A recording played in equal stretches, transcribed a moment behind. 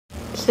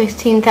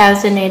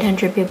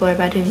16,800 people are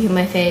about to view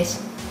my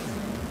face.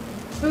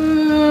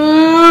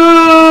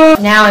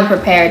 Now I'm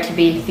prepared to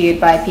be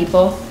viewed by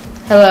people.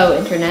 Hello,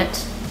 Internet.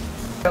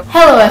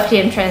 Hello,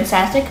 FTM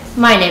Transtastic.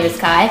 My name is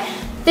Kai.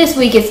 This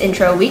week is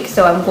intro week,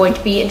 so I'm going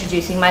to be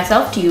introducing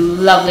myself to you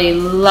lovely,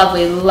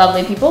 lovely,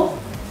 lovely people.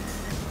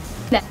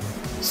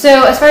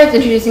 So, as far as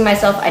introducing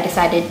myself, I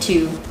decided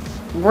to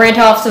rant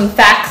off some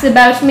facts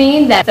about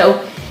me. So,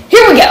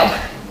 here we go.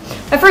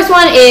 My first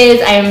one is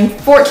I am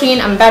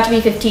 14. I'm about to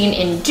be 15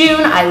 in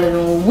June. I live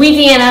in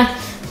Louisiana,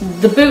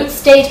 the boot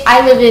state.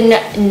 I live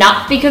in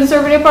not the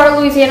conservative part of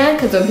Louisiana,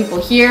 because when people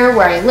hear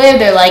where I live,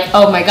 they're like,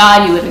 oh my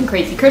god, you live in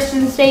crazy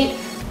Christian state.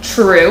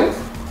 True.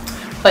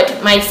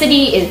 But my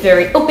city is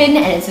very open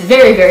and it's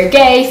very, very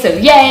gay, so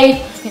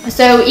yay.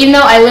 So even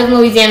though I live in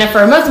Louisiana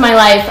for most of my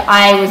life,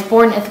 I was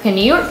born in Ithaca,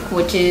 New York,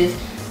 which is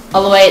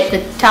all the way at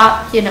the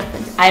top. You know,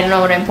 I don't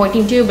know what I'm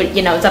pointing to, but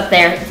you know, it's up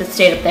there. It's a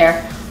state up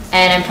there.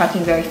 And I'm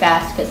talking very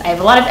fast because I have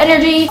a lot of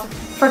energy.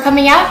 For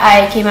coming out,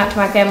 I came out to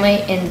my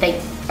family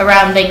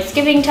around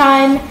Thanksgiving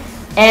time,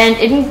 and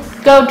it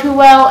didn't go too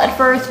well at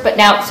first, but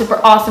now it's super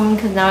awesome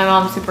because now my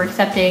mom's super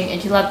accepting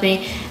and she loves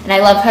me and I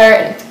love her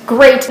and it's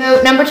great.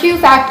 So number 2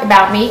 fact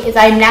about me is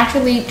I'm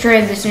naturally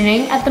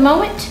transitioning at the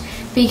moment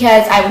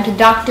because I went to the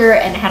doctor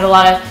and had a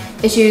lot of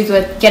issues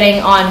with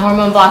getting on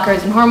hormone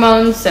blockers and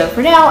hormones. So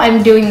for now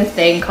I'm doing this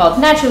thing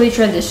called naturally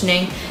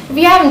transitioning. If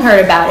you haven't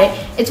heard about it,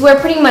 it's where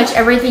pretty much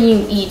everything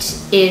you eat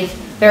is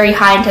very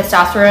high in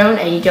testosterone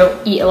and you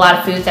don't eat a lot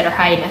of foods that are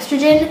high in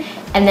estrogen,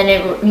 and then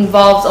it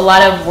involves a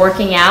lot of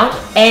working out.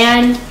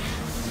 And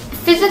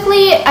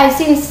physically I've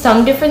seen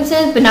some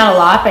differences, but not a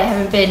lot, but I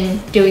haven't been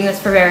doing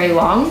this for very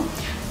long.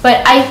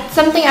 But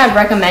something I'd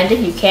recommend if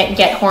you can't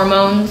get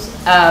hormones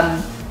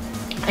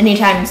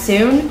anytime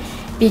soon,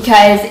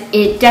 because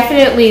it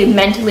definitely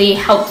mentally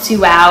helps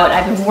you out.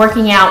 I've been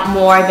working out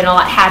more, I've been a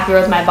lot happier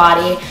with my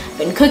body. I've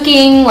been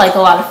cooking like a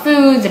lot of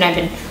foods, and I've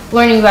been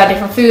learning about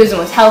different foods and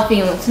what's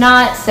healthy and what's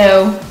not.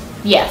 So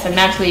yes, I'm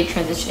naturally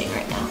transitioning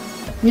right now.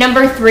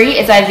 Number 3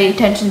 is I have the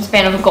attention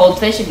span of a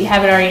goldfish, if you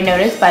haven't already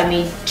noticed by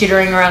me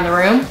jittering around the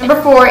room.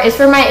 Number 4 is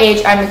for my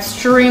age, I'm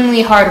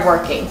extremely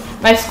hardworking.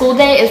 My school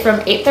day is from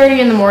 8:30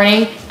 in the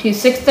morning to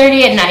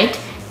 6:30 at night,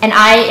 and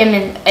I am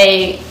in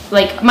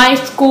my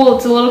school,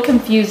 it's a little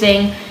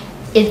confusing.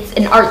 It's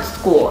an art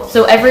school,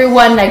 so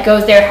everyone that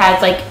goes there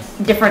has like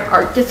different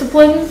art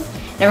disciplines.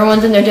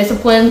 Everyone's in their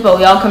disciplines, but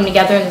we all come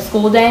together in the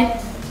school day.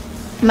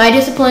 My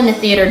discipline is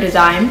theater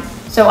design,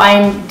 so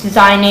I'm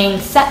designing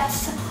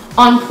sets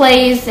on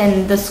plays,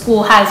 and the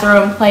school has their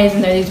own plays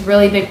and they're these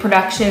really big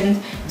productions.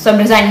 So I'm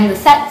designing the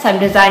sets, I'm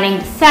designing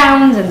the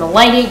sounds and the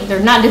lighting. They're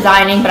not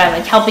designing, but I'm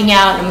like helping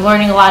out and I'm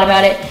learning a lot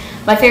about it.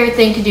 My favorite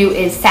thing to do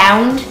is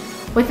sound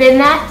within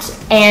that,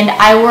 and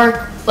I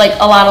work like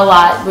a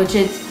lot, which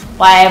is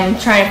why I'm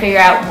trying to figure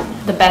out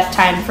the best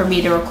time for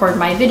me to record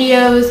my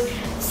videos,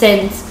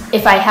 since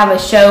if I have a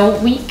show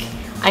week,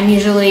 I'm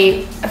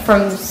usually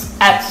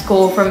at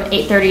school from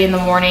 8:30 in the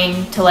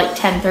morning to like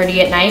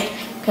 10:30 at night,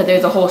 because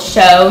there's a whole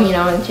show, you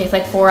know, and it takes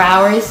like 4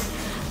 hours.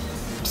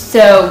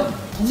 So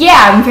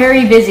yeah, I'm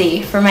very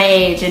busy for my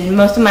age, and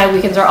most of my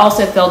weekends are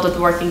also filled with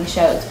working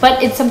shows,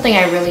 but it's something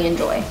I really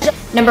enjoy.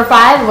 Number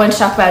 5, I want to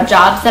talk about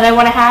jobs that I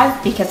want to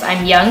have, because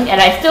I'm young and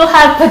I still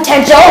have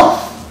potential.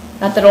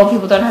 Not that old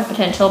people don't have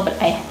potential, but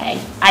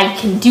I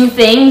can do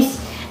things.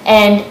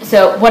 And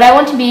so what I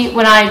want to be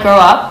when I grow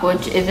up,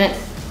 which isn't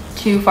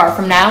too far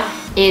from now,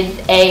 is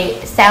a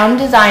sound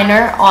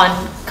designer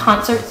on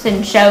concerts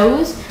and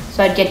shows.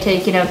 So I'd get to,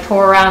 you know,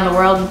 tour around the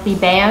world and see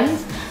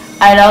bands.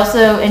 I'd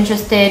also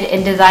interested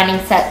in designing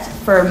sets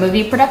for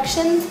movie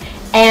productions,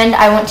 and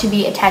I want to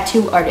be a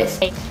tattoo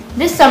artist.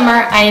 This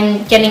summer,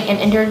 I'm getting an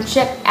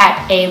internship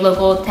at a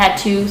local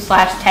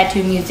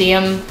tattoo/tattoo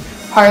museum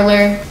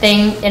parlor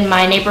thing in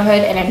my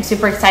neighborhood, and I'm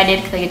super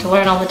excited because I get to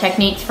learn all the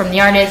techniques from the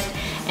artist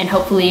and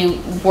hopefully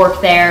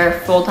work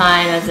there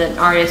full-time as an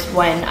artist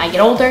when I get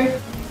older.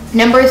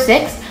 Number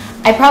 6,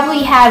 I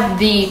probably have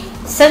the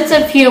sense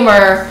of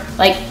humor,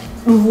 like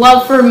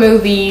love for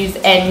movies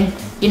and,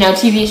 you know,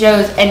 TV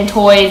shows and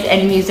toys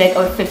and music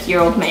of a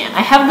 50-year-old man.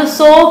 I have the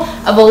soul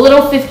of a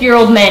little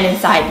 50-year-old man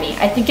inside me.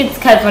 I think it's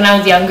because when I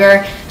was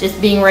younger, just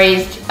being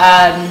raised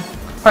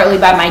partly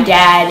by my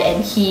dad,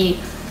 and he,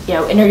 you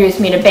know, introduced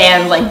me to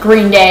bands like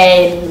Green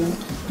Day and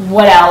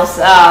what else,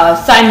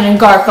 Simon and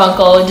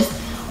Garfunkel, and just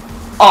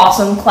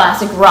awesome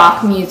classic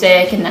rock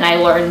music. And then I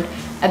learned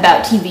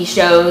about TV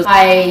shows.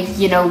 I,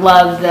 you know,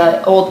 love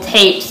the old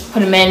tapes,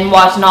 put them in,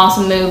 watch an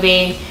awesome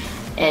movie.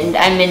 And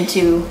I'm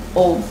into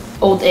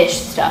old-ish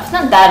stuff.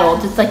 Not that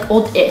old, it's like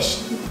old-ish.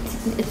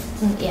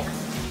 Yeah.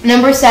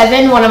 Number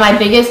 7, one of my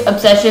biggest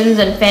obsessions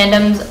and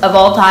fandoms of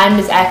all time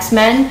is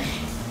X-Men.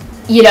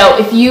 You know,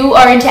 if you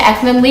are into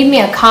X-Men, leave me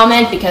a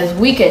comment, because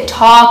we could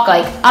talk.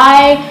 Like,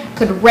 I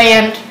could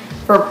rant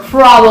for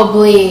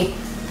probably,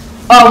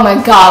 oh my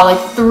god,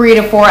 like 3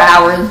 to 4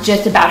 hours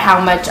just about how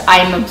much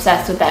I'm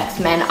obsessed with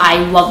X-Men. I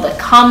love the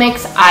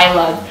comics, I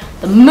love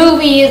the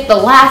movies. The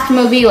last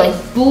movie like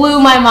blew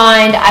my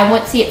mind. I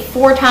went to see it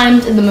 4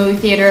 times in the movie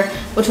theater,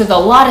 which was a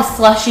lot of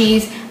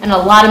slushies, and a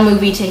lot of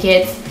movie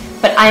tickets,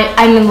 but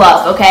I'm in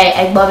love, okay?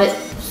 I love it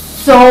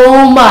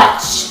so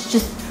much.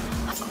 Just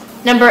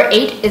number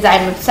 8 is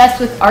I'm obsessed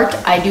with art.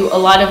 I do a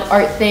lot of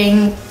art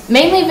things,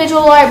 mainly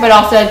visual art, but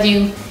also as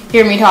you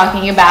hear me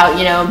talking about,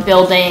 you know,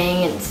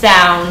 building and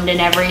sound and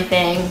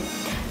everything.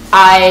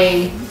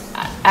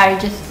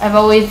 I've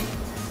always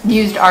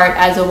used art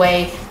as a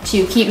way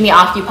to keep me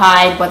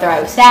occupied, whether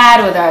I was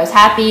sad, whether I was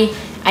happy.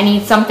 I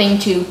need something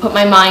to put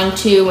my mind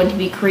to and to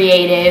be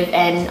creative,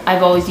 and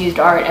I've always used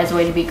art as a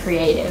way to be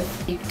creative.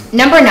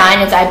 Number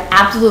 9 is I'm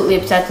absolutely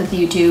obsessed with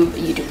YouTube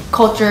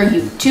culture,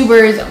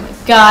 YouTubers, oh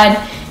my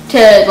god.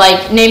 To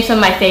like name some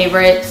of my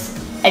favorites,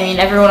 I mean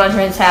everyone on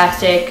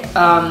Transtastic,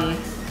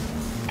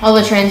 all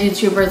the trans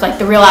YouTubers like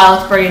The Real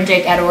Alex Birdie and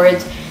Jake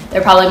Edwards,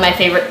 they're probably my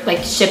favorite like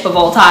ship of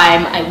all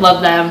time. I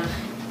love them.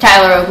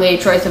 Tyler Oakley,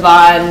 Troye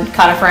Sivan,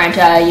 Cata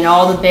Franta, you know,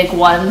 all the big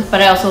ones,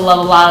 but I also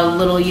love a lot of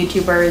little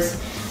YouTubers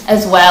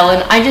as well,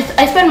 and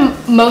I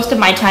spend most of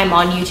my time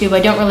on YouTube.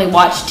 I don't really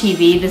watch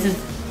TV. This is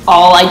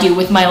all I do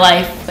with my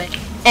life.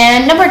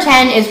 And number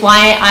 10 is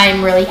why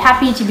I'm really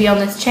happy to be on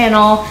this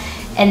channel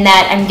and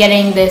that I'm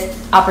getting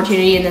this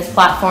opportunity in this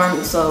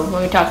platform. So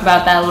let me talk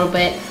about that a little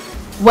bit.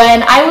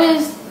 When I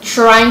was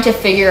trying to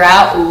figure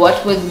out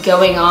what was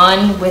going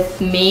on with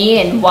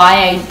me and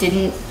why I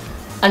didn't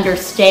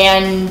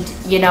understand,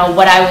 you know,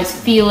 what I was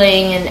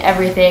feeling and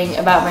everything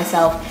about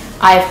myself,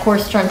 I of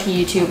course turned to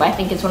YouTube. I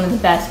think it's one of the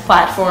best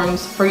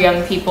platforms for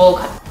young people,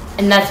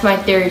 and that's my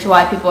theory to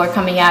why people are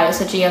coming out at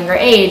such a younger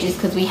age, is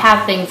because we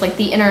have things like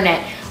the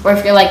internet, where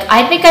if you're like,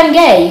 I think I'm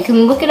gay, you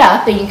can look it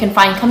up and you can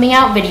find coming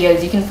out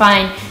videos, you can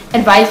find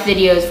advice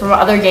videos from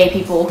other gay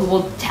people who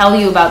will tell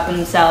you about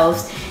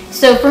themselves.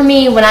 So for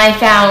me, when I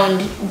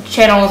found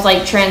channels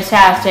like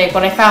Transtastic,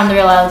 when I found The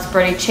Real Alex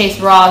Birdie, Chase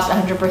Ross,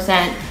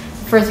 100%,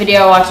 first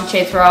video I watched of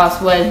Chase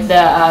Ross was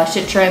the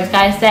shit trans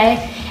guys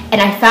say, and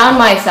I found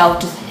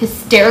myself just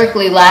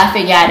hysterically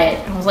laughing at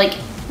it. I was like,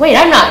 wait,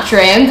 I'm not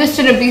trans, this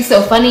shouldn't be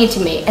so funny to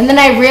me. And then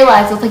I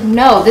realized, I was like,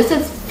 no, this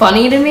is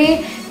funny to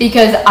me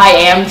because I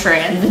am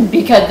trans, and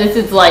because this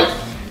is like,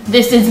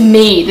 this is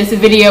me, this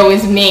video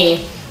is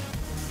me.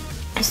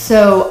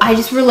 So I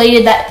just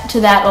related that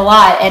to that a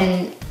lot,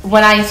 and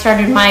when I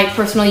started my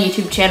personal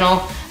YouTube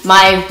channel,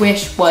 my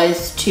wish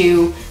was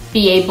to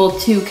be able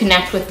to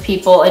connect with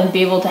people and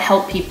be able to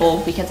help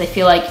people, because I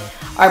feel like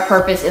our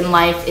purpose in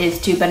life is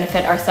to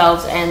benefit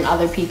ourselves and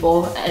other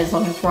people as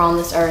long as we're on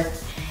this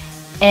earth.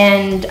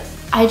 And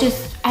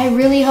I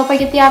really hope I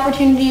get the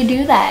opportunity to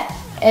do that.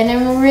 And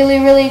I'm really,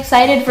 really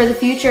excited for the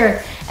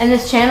future and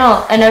this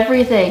channel and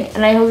everything.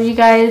 And I hope you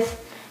guys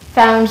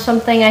found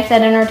something I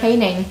said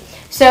entertaining.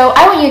 So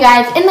I want you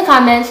guys in the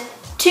comments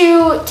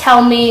to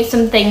tell me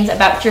some things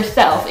about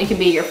yourself. It could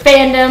be your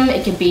fandom,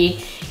 it could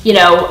be, you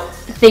know,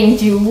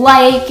 things you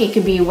like, it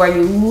could be where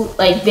you,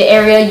 like the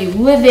area you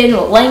live in,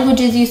 what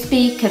languages you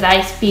speak, because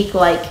I speak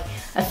like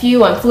a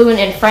few. I'm fluent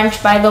in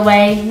French, by the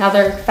way,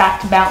 another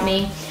fact about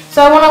me.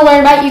 So I want to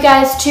learn about you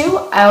guys too.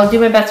 I'll do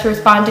my best to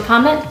respond to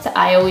comments.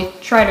 I always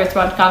try to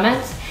respond to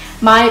comments.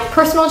 My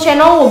personal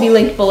channel will be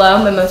linked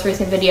below. My most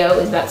recent video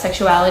is about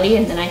sexuality,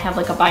 and then I have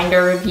like a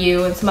binder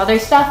review and some other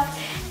stuff,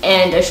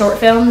 and a short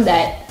film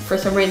that for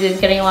some reason is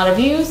getting a lot of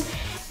views.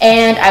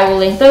 And I will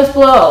link those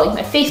below. I'll link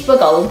my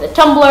Facebook, I'll link the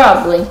Tumblr,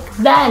 I'll link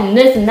that and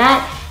this and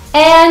that.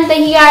 And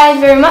thank you guys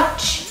very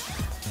much.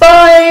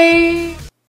 Bye!